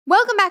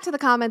Welcome back to the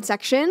comment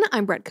section.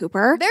 I'm Brett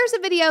Cooper. There's a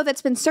video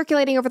that's been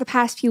circulating over the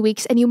past few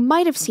weeks, and you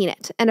might have seen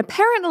it. And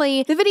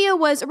apparently, the video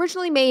was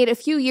originally made a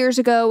few years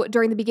ago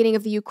during the beginning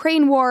of the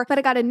Ukraine war, but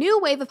it got a new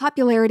wave of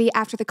popularity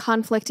after the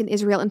conflict in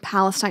Israel and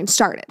Palestine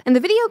started. And the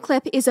video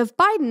clip is of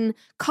Biden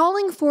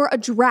calling for a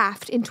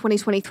draft in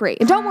 2023.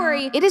 And don't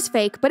worry, it is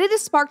fake, but it has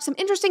sparked some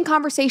interesting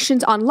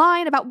conversations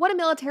online about what a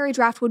military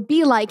draft would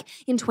be like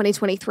in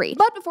 2023.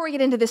 But before we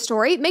get into this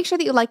story, make sure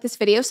that you like this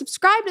video,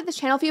 subscribe to this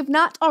channel if you have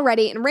not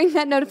already, and ring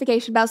that notification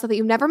bell so that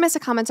you never miss a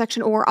comment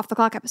section or off the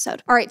clock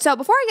episode. All right, so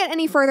before I get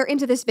any further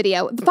into this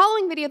video, the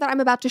following video that I'm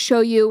about to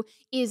show you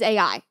is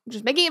AI. I'm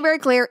just making it very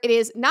clear, it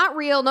is not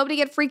real. Nobody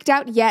get freaked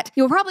out yet.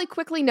 You'll probably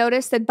quickly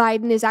notice that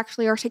Biden is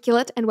actually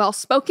articulate and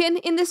well-spoken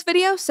in this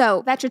video,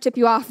 so that should tip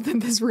you off that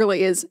this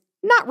really is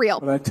not real.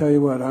 But I tell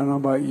you what, I don't know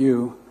about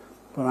you,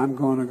 but I'm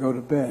going to go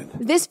to bed.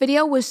 This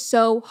video was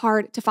so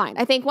hard to find.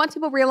 I think once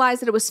people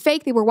realized that it was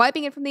fake, they were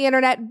wiping it from the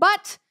internet,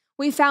 but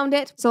we found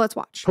it, so let's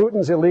watch.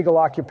 Putin's illegal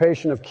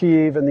occupation of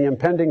Kyiv and the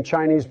impending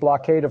Chinese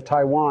blockade of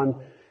Taiwan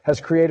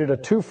has created a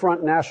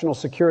two-front national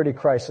security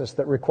crisis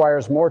that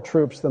requires more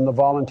troops than the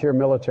volunteer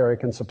military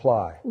can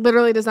supply.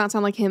 Literally does not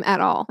sound like him at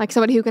all. Like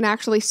somebody who can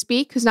actually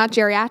speak, who's not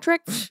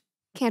geriatric.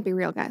 Can't be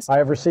real, guys. I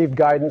have received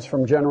guidance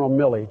from General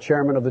Milley,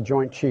 chairman of the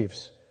Joint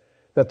Chiefs,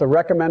 that the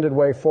recommended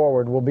way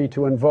forward will be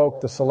to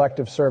invoke the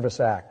Selective Service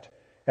Act,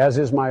 as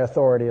is my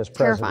authority as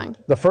president.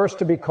 Terrifying. The first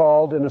to be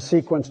called in a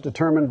sequence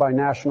determined by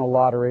national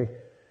lottery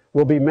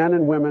will be men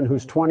and women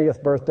whose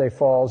 20th birthday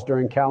falls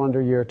during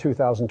calendar year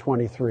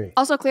 2023.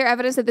 Also clear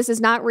evidence that this is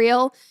not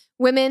real.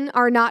 Women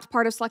are not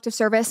part of selective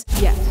service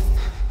yet.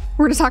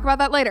 We're going to talk about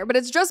that later, but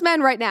it's just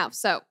men right now.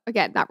 So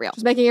again, not real.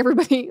 Just making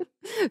everybody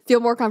feel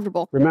more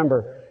comfortable.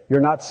 Remember, you're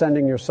not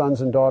sending your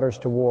sons and daughters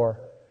to war.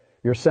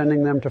 You're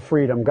sending them to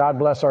freedom. God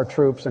bless our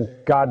troops and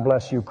God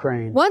bless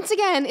Ukraine. Once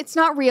again, it's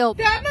not real.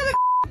 That mother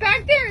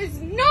back there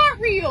is not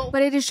real.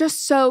 But it is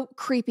just so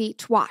creepy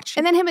to watch.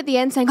 And then him at the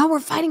end saying, oh,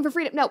 we're fighting for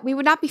freedom. No, we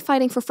would not be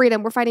fighting for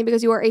freedom. We're fighting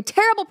because you are a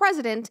terrible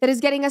president that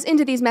is getting us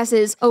into these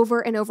messes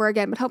over and over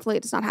again. But hopefully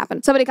it does not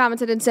happen. Somebody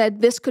commented and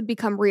said, this could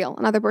become real.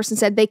 Another person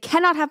said, they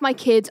cannot have my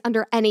kids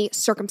under any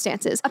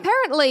circumstances.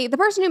 Apparently, the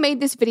person who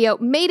made this video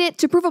made it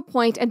to prove a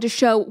point and to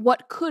show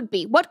what could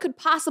be, what could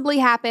possibly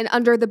happen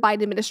under the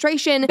Biden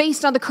administration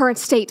based on the current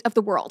state of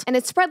the world. And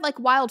it spread like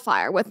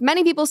wildfire, with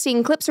many people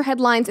seeing clips or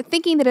headlines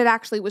thinking that it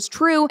actually was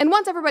true. And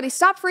once everybody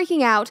stopped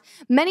freaking out,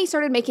 many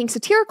started making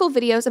satirical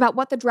videos about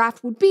what the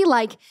draft would be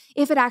like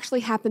if it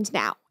actually happened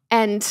now.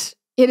 And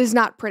it is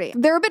not pretty.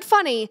 They're a bit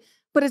funny,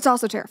 but it's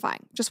also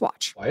terrifying. Just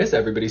watch. Why is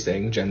everybody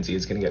saying Gen Z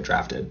is gonna get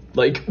drafted?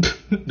 Like,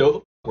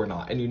 no, we're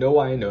not. And you know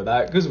why I know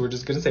that? Because we're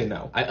just gonna say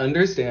no. I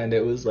understand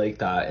it was like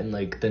that in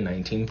like the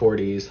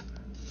 1940s.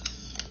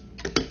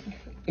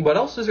 What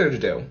else is there to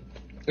do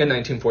in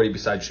 1940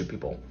 besides shoot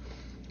people?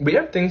 We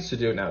have things to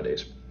do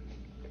nowadays.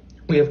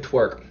 We have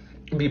twerk,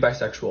 be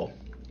bisexual,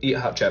 eat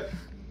hot chip,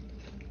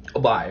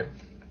 lie.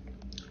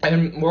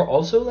 And we're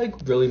also like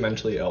really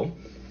mentally ill.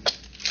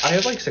 I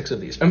have like 6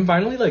 of these. And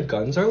finally, like,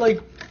 guns are like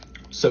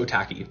so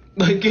tacky.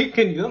 Like,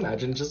 can you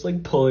imagine just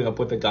like pulling up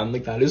with a gun?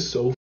 Like, that is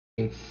so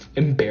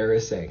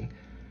embarrassing.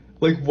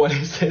 Like, what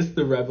is this,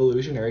 the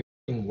Revolutionary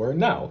War?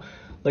 No.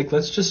 Like,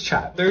 let's just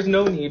chat. There's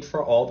no need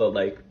for all the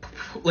like,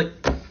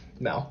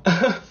 no.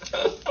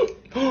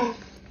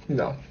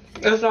 No.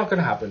 It's not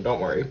gonna happen, don't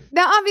worry.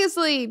 Now,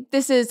 obviously,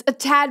 this is a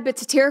tad bit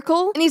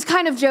satirical, and he's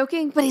kind of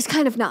joking, but he's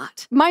kind of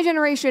not. My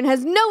generation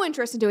has no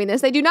interest in doing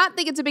this. They do not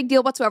think it's a big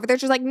deal whatsoever. They're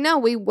just like, no,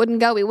 we wouldn't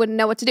go. We wouldn't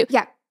know what to do.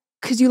 Yeah,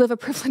 because you live a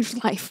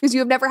privileged life, because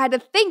you have never had to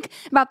think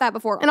about that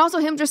before. And also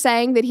him just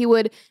saying that he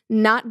would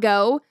not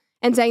go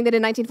and saying that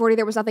in 1940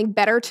 there was nothing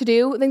better to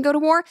do than go to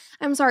war.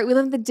 I'm sorry, we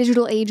live in the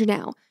digital age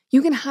now.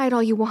 You can hide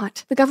all you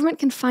want. The government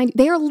can find you.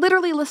 They are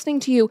literally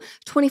listening to you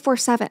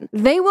 24/7.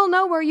 They will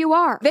know where you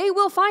are. They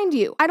will find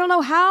you. I don't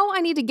know how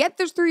I need to get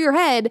this through your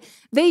head.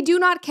 They do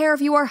not care if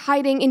you are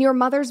hiding in your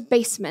mother's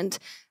basement.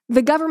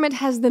 The government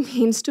has the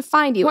means to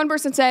find you. One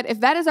person said,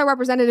 if that is our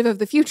representative of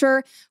the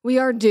future, we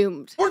are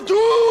doomed. We're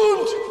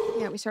doomed!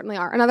 Yeah, we certainly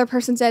are. Another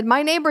person said,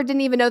 my neighbor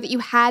didn't even know that you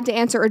had to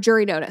answer a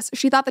jury notice.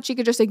 She thought that she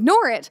could just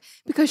ignore it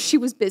because she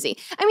was busy.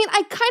 I mean,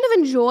 I kind of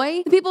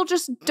enjoy the people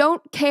just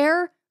don't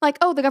care. Like,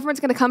 oh, the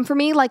government's gonna come for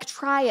me? Like,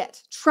 try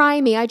it.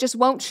 Try me. I just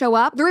won't show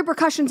up. The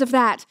repercussions of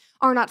that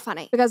are not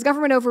funny because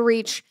government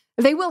overreach,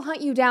 they will hunt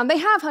you down. They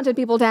have hunted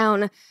people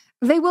down.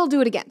 They will do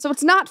it again. So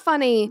it's not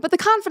funny, but the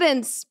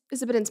confidence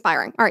is a bit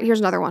inspiring. All right, here's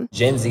another one.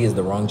 Gen Z is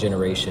the wrong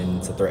generation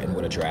to threaten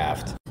with a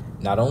draft.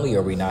 Not only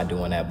are we not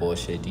doing that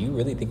bullshit, do you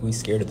really think we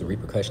scared of the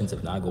repercussions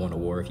of not going to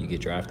war if you get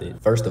drafted?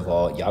 First of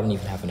all, y'all don't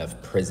even have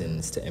enough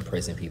prisons to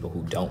imprison people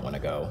who don't want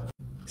to go.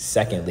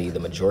 Secondly, the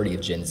majority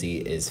of Gen Z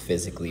is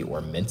physically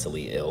or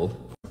mentally ill.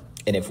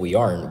 And if we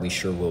aren't, we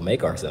sure will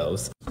make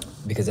ourselves.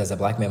 Because as a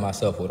black man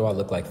myself, what do I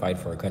look like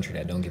fighting for a country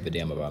that don't give a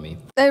damn about me?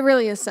 It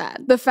really is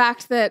sad. The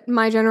fact that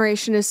my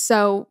generation is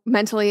so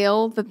mentally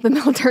ill that the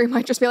military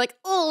might just be like,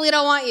 oh, we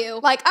don't want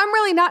you. Like, I'm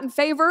really not in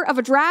favor of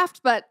a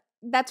draft, but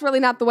that's really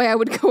not the way I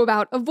would go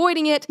about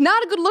avoiding it.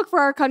 Not a good look for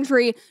our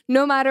country,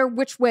 no matter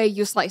which way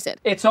you slice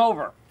it. It's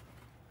over.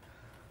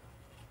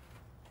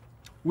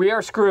 We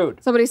are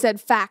screwed. Somebody said,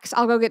 facts,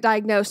 I'll go get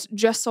diagnosed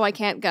just so I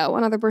can't go.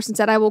 Another person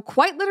said, I will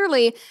quite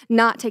literally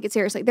not take it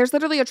seriously. There's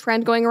literally a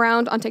trend going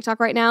around on TikTok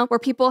right now where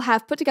people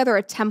have put together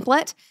a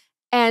template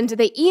and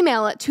they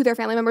email it to their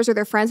family members or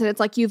their friends, and it's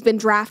like, you've been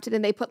drafted,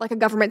 and they put like a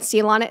government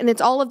seal on it, and it's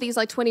all of these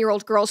like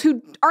 20-year-old girls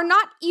who are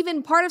not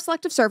even part of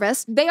selective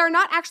service. They are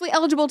not actually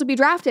eligible to be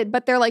drafted,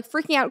 but they're like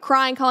freaking out,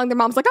 crying, calling their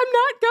moms like, I'm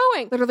not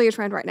going. Literally a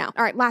trend right now.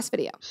 All right, last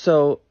video.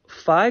 So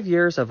 5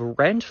 years of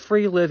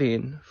rent-free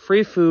living,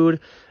 free food,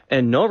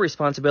 and no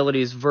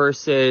responsibilities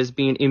versus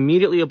being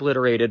immediately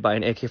obliterated by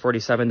an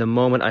AK-47 the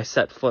moment I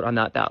set foot on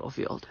that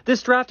battlefield.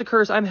 This draft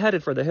occurs, I'm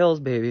headed for the hills,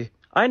 baby.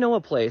 I know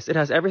a place. It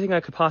has everything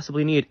I could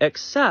possibly need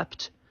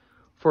except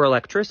for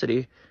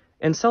electricity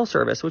and cell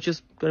service, which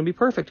is going to be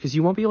perfect because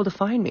you won't be able to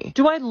find me.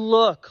 Do I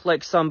look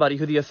like somebody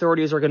who the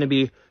authorities are going to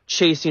be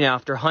chasing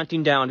after,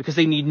 hunting down because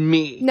they need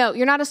me? No,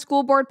 you're not a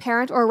school board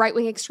parent or a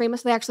right-wing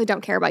extremist. They actually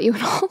don't care about you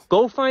at all.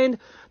 Go find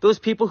those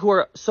people who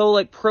are so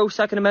like pro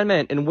Second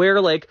Amendment and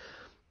wear like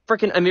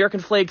freaking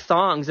American flag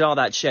thongs and all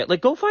that shit.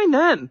 Like, go find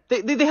them.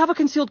 They have a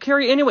concealed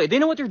carry anyway. They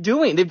know what they're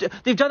doing.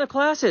 They've done the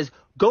classes.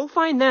 Go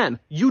find them.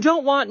 You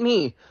don't want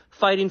me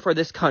fighting for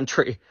this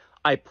country.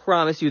 I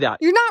promise you that.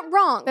 You're not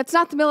wrong. That's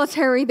not the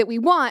military that we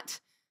want.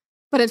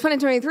 But in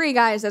 2023,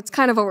 guys, that's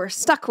kind of what we're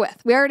stuck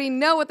with. We already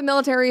know what the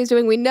military is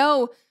doing. We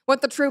know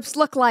what the troops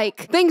look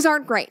like. Things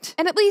aren't great.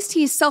 And at least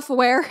he's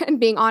self-aware and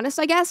being honest,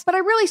 I guess. But I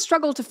really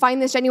struggle to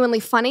find this genuinely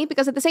funny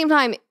because at the same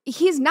time,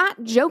 he's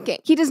not joking.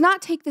 He does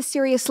not take this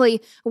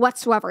seriously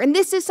whatsoever. And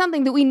this is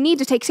something that we need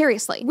to take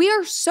seriously. We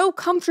are so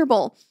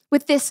comfortable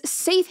with this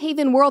safe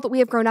haven world that we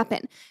have grown up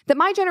in, that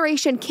my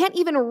generation can't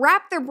even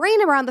wrap their brain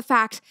around the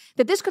fact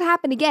that this could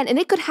happen again, and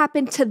it could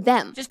happen to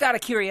them. Just out of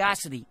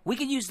curiosity, we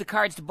could use the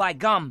cards to buy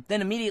gum, then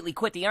immediately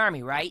quit the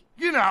army, right?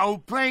 You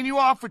know, playing you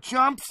off for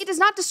chumps. It does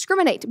not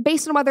discriminate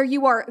based on whether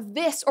you are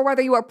this or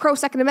whether you are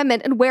pro-Second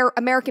Amendment and wear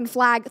American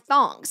flag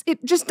thongs.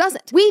 It just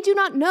doesn't. We do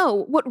not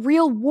know what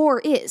real war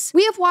is.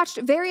 We have watched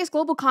various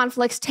global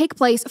conflicts take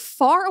place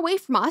far away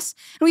from us,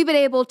 and we've been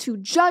able to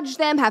judge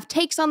them, have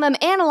takes on them,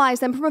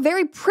 analyze them from a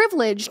very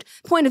privileged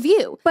point of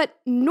view. But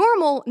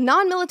normal,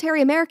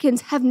 non-military Americans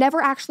have never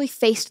actually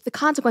faced the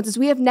consequences.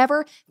 We have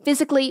never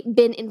physically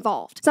been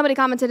involved. Somebody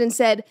commented and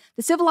said,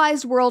 the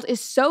civilized world is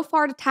so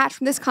far detached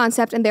from this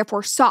concept and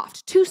therefore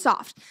soft, too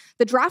soft.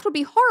 The draft would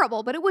be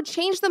horrible, but it would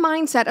change the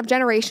mindset of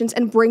generations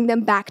and bring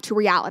them back to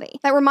reality.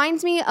 That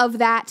reminds me of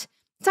that.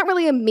 It's not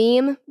really a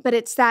meme, but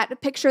it's that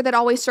picture that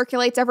always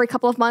circulates every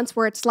couple of months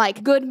where it's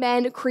like, good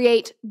men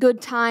create good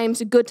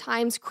times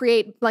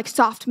create like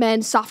soft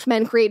men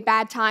create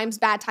bad times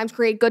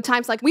create good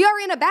times. Like, we are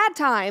in a bad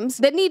times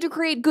that need to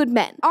create good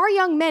men. Our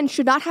young men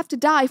should not have to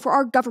die for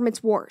our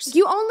government's wars.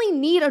 You only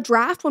need a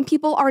draft when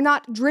people are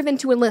not driven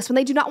to enlist, when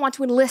they do not want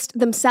to enlist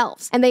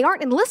themselves. And they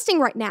aren't enlisting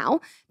right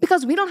now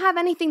because we don't have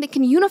anything that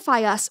can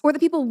unify us or that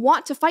people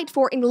want to fight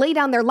for and lay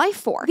down their life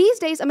for. These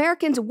days,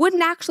 Americans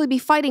wouldn't actually be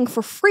fighting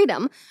for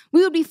freedom.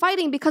 We would be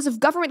fighting because of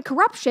government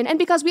corruption and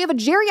because we have a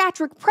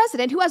geriatric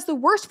president who has the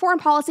worst foreign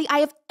policy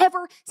I have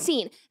ever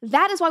seen.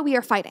 That is why we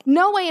are fighting.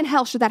 No way in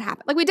hell should that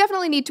happen. Like, we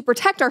definitely need to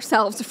protect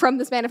ourselves from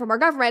this man and from our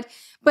government,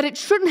 but it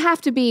shouldn't have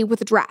to be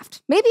with a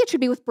draft. Maybe it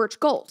should be with Birch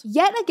Gold.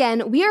 Yet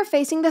again, we are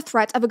facing the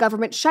threat of a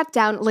government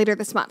shutdown later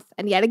this month.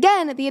 And yet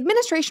again, the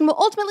administration will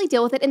ultimately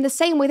deal with it in the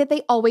same way that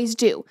they always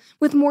do,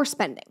 with more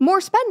spending.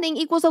 More spending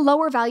equals a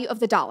lower value of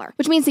the dollar,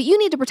 which means that you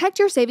need to protect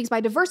your savings by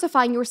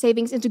diversifying your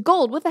savings into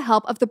gold with the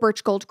help of the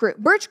Birch Gold Group.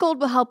 Birch Gold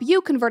will help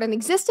you convert an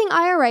existing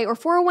IRA or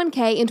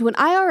 401k into an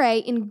IRA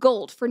in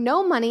gold for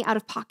no money out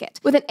of pocket.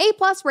 With an A+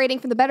 rating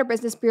from the Better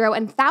Business Bureau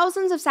and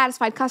thousands of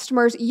satisfied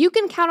customers, you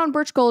can count on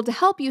Birch Gold to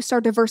help you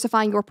start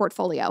diversifying your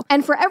portfolio.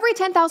 And for every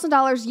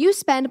 $10,000 you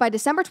spend by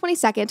December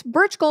 22nd,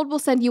 Birch Gold will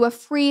send you a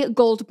free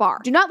gold bar.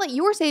 Do not let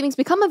your savings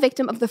become a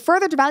victim of the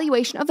further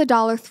devaluation of the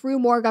dollar through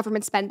more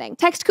government spending.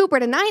 Text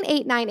Cooper to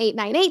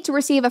 989898 to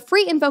receive a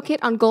free info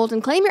kit on gold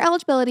and claim your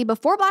eligibility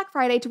before Black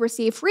Friday to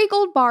receive free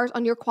gold bars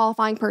on your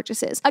qualifying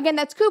purchases. Again,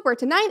 that's Cooper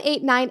to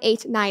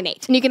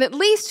 989898. And you can at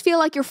least feel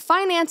like your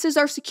finances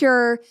are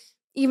secure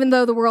even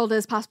though the world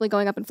is possibly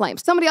going up in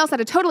flames. Somebody else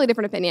had a totally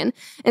different opinion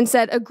and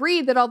said,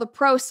 agreed that all the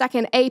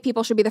pro-second A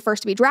people should be the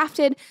first to be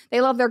drafted.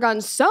 They love their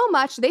guns so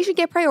much, they should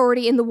get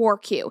priority in the war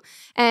queue.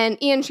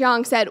 And Ian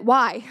Chiang said,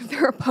 why?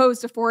 They're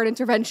opposed to foreign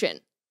intervention.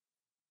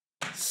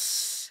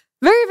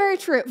 Very, very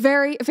true.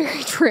 Very,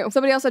 very true.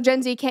 Somebody else said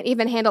Gen Z can't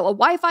even handle a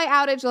Wi-Fi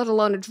outage, let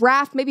alone a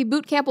draft. Maybe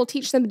boot camp will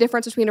teach them the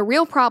difference between a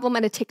real problem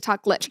and a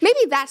TikTok glitch. Maybe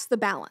that's the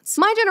balance.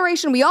 My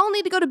generation, we all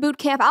need to go to boot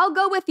camp. I'll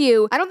go with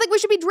you. I don't think we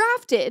should be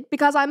drafted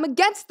because I'm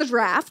against the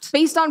draft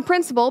based on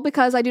principle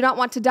because I do not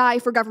want to die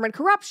for government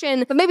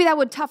corruption, but maybe that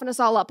would toughen us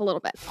all up a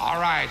little bit.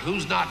 All right,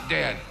 who's not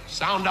dead?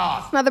 Sound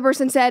off. Another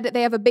person said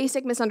they have a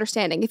basic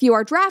misunderstanding. If you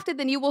are drafted,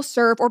 then you will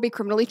serve or be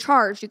criminally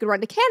charged. You could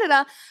run to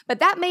Canada, but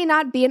that may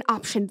not be an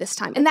option this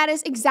time. And that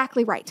is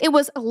exactly right. It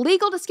was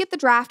illegal to skip the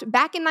draft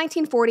back in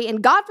 1940,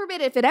 and God forbid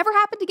if it ever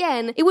happened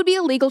again, it would be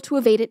illegal to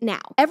evade it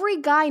now. Every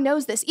guy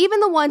knows this, even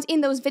the ones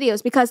in those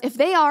videos, because if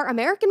they are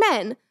American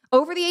men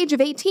over the age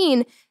of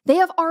 18, they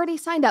have already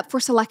signed up for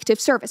selective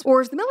service,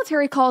 or as the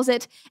military calls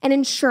it, an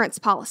insurance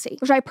policy,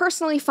 which I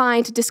personally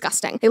find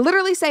disgusting. They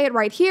literally say it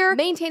right here: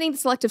 maintaining the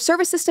selective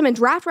service system and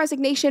draft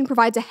resignation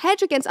provides a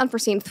hedge against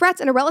unforeseen threats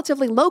and a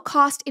relatively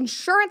low-cost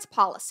insurance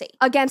policy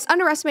against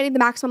underestimating the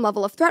maximum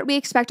level of threat we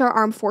expect our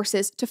armed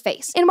forces to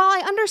face. And while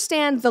I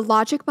understand the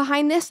logic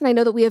behind this, and I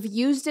know that we have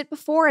used it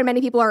before and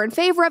many people are in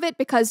favor of it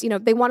because,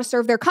 they want to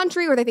serve their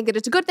country or they think that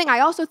it's a good thing, I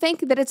also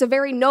think that it's a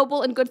very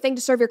noble and good thing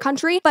to serve your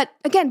country. But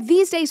again,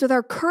 these days with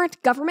our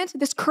current government,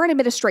 this current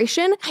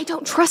administration, I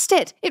don't trust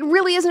it. It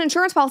really is an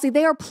insurance policy.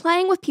 They are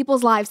playing with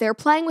people's lives. They are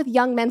playing with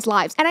young men's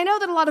lives. And I know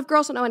that a lot of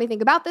girls don't know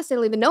anything about this. They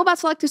don't even know about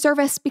selective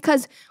service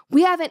because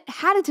we haven't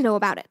had to know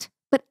about it.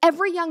 But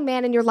every young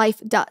man in your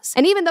life does.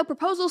 And even though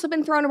proposals have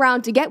been thrown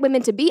around to get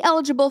women to be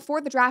eligible for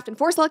the draft and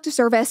for selective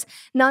service,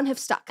 none have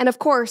stuck. And of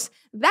course,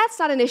 that's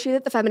not an issue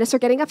that the feminists are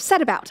getting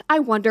upset about. I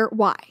wonder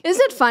why.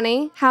 Isn't it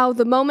funny how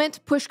the moment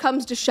push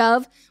comes to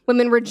shove,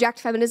 women reject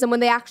feminism when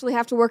they actually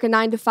have to work a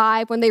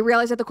 9-to-5, when they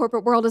realize that the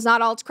corporate world is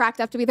not all it's cracked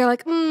up to be? They're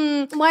like,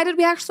 why did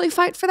we actually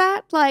fight for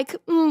that? Like,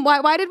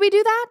 why did we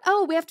do that?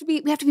 Oh, we have to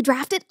be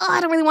drafted? Oh, I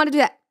don't really want to do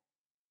that.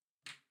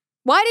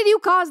 Why did you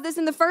cause this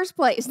in the first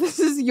place? This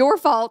is your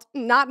fault,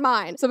 not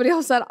mine. Somebody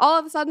else said, all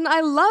of a sudden,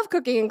 I love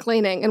cooking and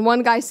cleaning. And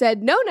one guy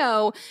said,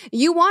 no,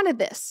 you wanted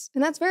this.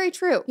 And that's very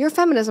true. Your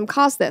feminism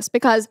caused this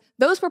because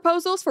those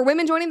proposals for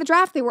women joining the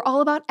draft, they were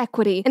all about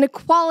equity and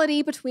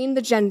equality between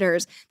the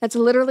genders. That's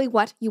literally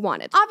what you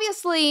wanted.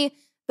 Obviously,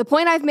 the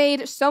point I've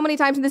made so many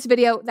times in this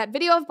video, that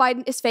video of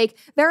Biden is fake.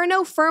 There are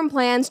no firm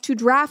plans to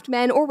draft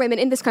men or women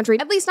in this country,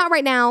 at least not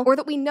right now, or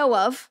that we know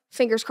of,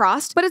 fingers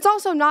crossed. But it's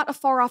also not a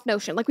far-off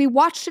notion. Like, we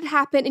watched it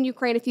happen in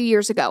Ukraine a few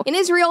years ago. In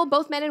Israel,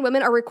 both men and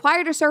women are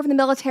required to serve in the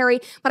military,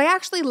 but I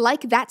actually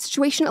like that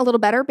situation a little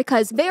better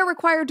because they are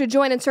required to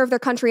join and serve their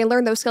country and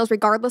learn those skills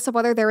regardless of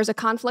whether there is a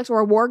conflict or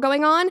a war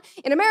going on.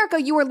 In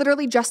America, you are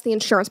literally just the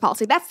insurance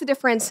policy. That's the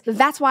difference.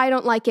 That's why I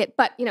don't like it.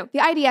 But, the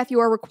IDF, you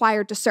are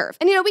required to serve.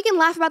 And, we can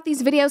laugh about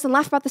these videos and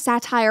laugh about the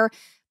satire,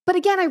 but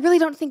again, I really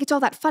don't think it's all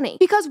that funny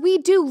because we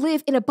do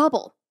live in a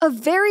bubble. A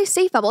very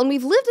safe bubble, and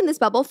we've lived in this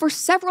bubble for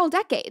several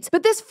decades.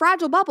 But this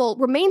fragile bubble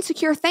remains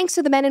secure thanks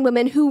to the men and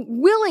women who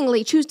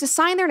willingly choose to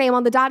sign their name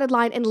on the dotted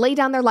line and lay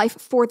down their life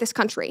for this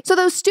country. So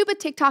those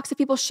stupid TikToks of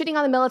people shitting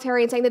on the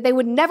military and saying that they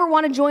would never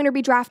want to join or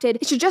be drafted,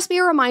 it should just be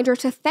a reminder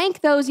to thank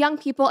those young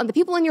people and the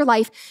people in your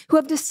life who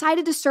have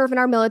decided to serve in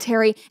our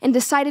military and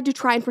decided to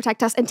try and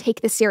protect us and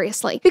take this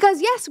seriously.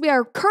 Because yes, we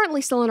are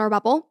currently still in our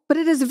bubble, but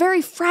it is a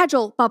very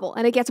fragile bubble,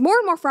 and it gets more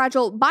and more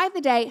fragile by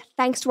the day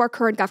thanks to our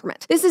current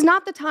government. This is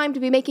not the time to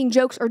be making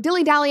jokes or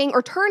dilly-dallying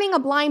or turning a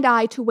blind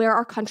eye to where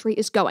our country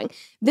is going.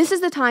 This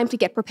is the time to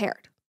get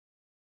prepared.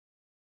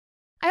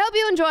 I hope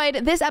you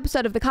enjoyed this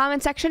episode of The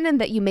Comment Section and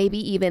that you maybe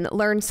even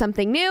learned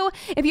something new.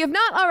 If you have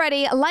not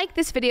already, like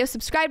this video,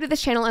 subscribe to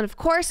this channel, and of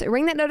course,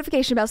 ring that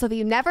notification bell so that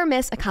you never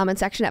miss a Comment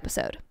Section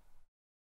episode.